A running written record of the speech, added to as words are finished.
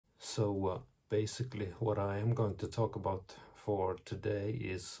Basically what I am going to talk about for today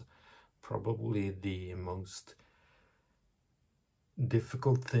is probably the most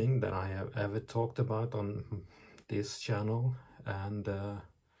difficult thing that I have ever talked about on this channel, and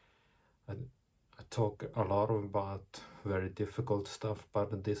I talk a lot about very difficult stuff,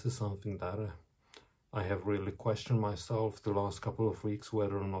 but this is something that I have really questioned myself the last couple of weeks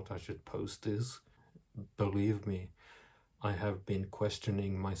whether or not I should post this. Believe me, I have been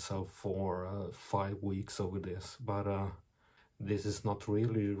questioning myself for 5 weeks over this, but this is not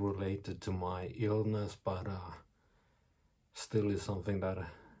really related to my illness, but still is something that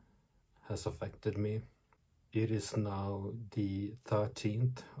has affected me. It is now the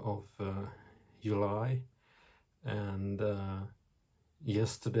 13th of July, and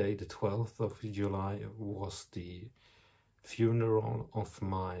yesterday, the 12th of July, was the funeral of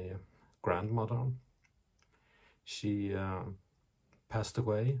my grandmother. She passed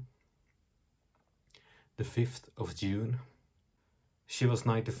away the 5th of June. She was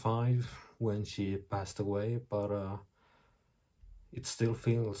 95 when she passed away, but it still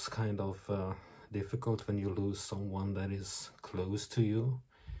feels kind of difficult when you lose someone that is close to you.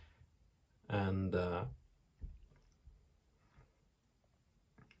 And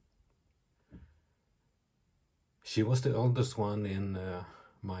she was the oldest one in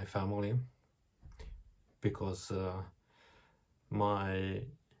my family, because my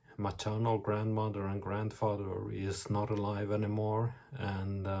maternal grandmother and grandfather is not alive anymore,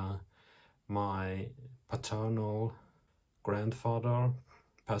 and my paternal grandfather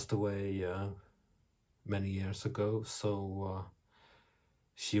passed away many years ago, so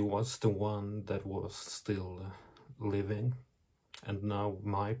she was the one that was still living, and now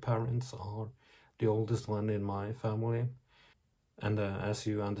my parents are the oldest one in my family. And as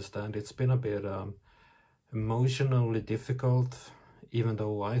you understand, it's been a bit emotionally difficult, even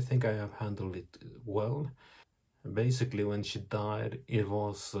though I think I have handled it well. Basically, when she died, it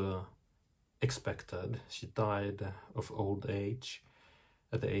was expected. She died of old age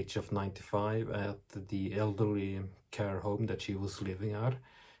at the age of 95 at the elderly care home that she was living at.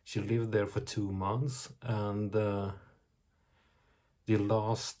 She lived there for 2 months, and the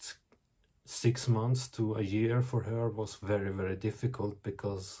last 6 months to a year for her was very, very difficult,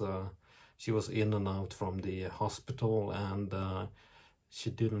 because she was in and out from the hospital, and she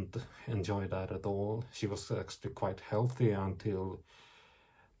didn't enjoy that at all. She was actually quite healthy until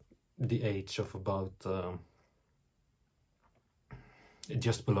the age of about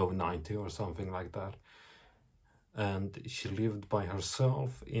just below 90 or something like that. And she lived by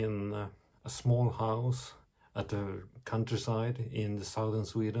herself in a small house at the countryside in the southern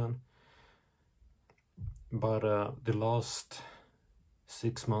Sweden. But the last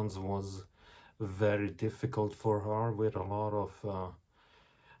 6 months was very difficult for her, with a lot of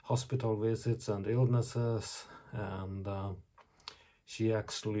hospital visits and illnesses, and she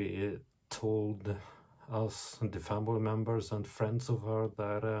actually told us, the family members and friends of her,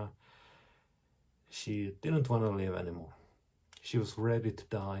 that she didn't want to live anymore. She was ready to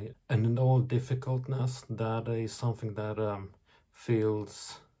die, and in all difficultness, that is something that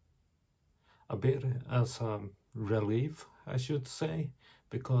feels a bit as a relief, I should say,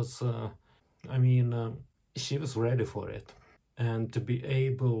 because I mean, she was ready for it, and to be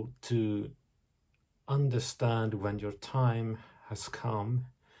able to understand when your time has come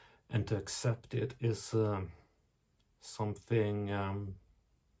and to accept it is something,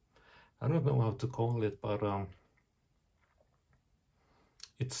 I don't know how to call it, but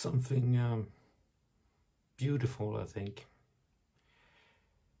it's something beautiful, I think.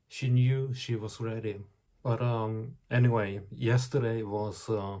 She knew she was ready. But anyway, yesterday was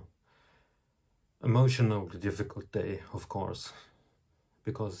emotionally difficult day, of course,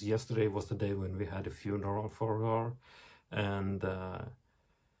 because yesterday was the day when we had a funeral for her, and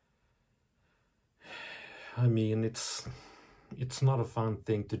I mean, it's not a fun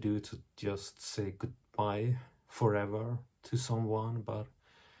thing to do, to just say goodbye forever to someone, but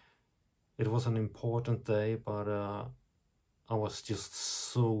it was an important day. But I was just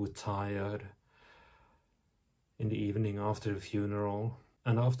so tired in the evening after the funeral.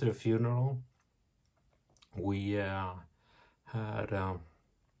 And after the funeral, we had a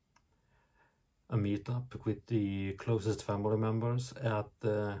meetup with the closest family members at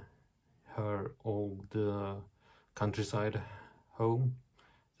her old countryside home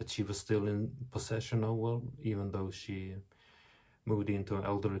that she was still in possession of, well, even though she moved into an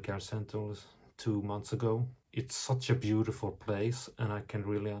elderly care center 2 months ago. It's such a beautiful place, and I can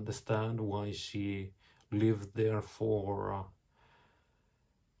really understand why she lived there for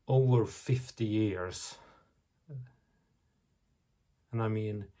over 50 years. And I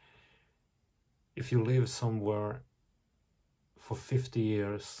mean, if you live somewhere for 50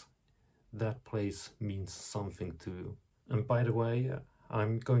 years, that place means something to you. And by the way,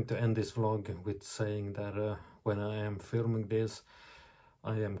 I'm going to end this vlog with saying that when I am filming this,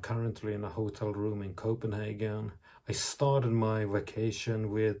 I am currently in a hotel room in Copenhagen. I started my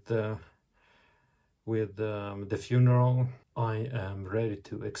vacation with the funeral. I am ready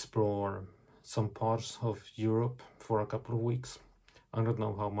to explore some parts of Europe for a couple of weeks. I don't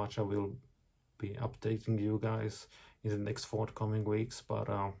know how much I will be updating you guys in the next forthcoming weeks, but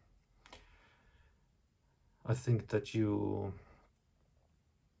I think that you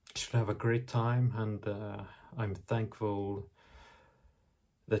should have a great time, and I'm thankful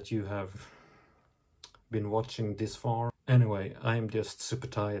that you have been watching this far. Anyway, I'm just super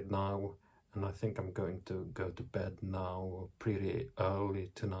tired now, and I think I'm going to go to bed now pretty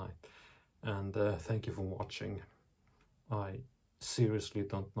early tonight. And thank you for watching. I seriously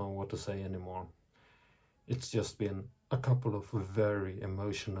don't know what to say anymore. It's just been a couple of very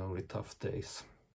emotionally tough days.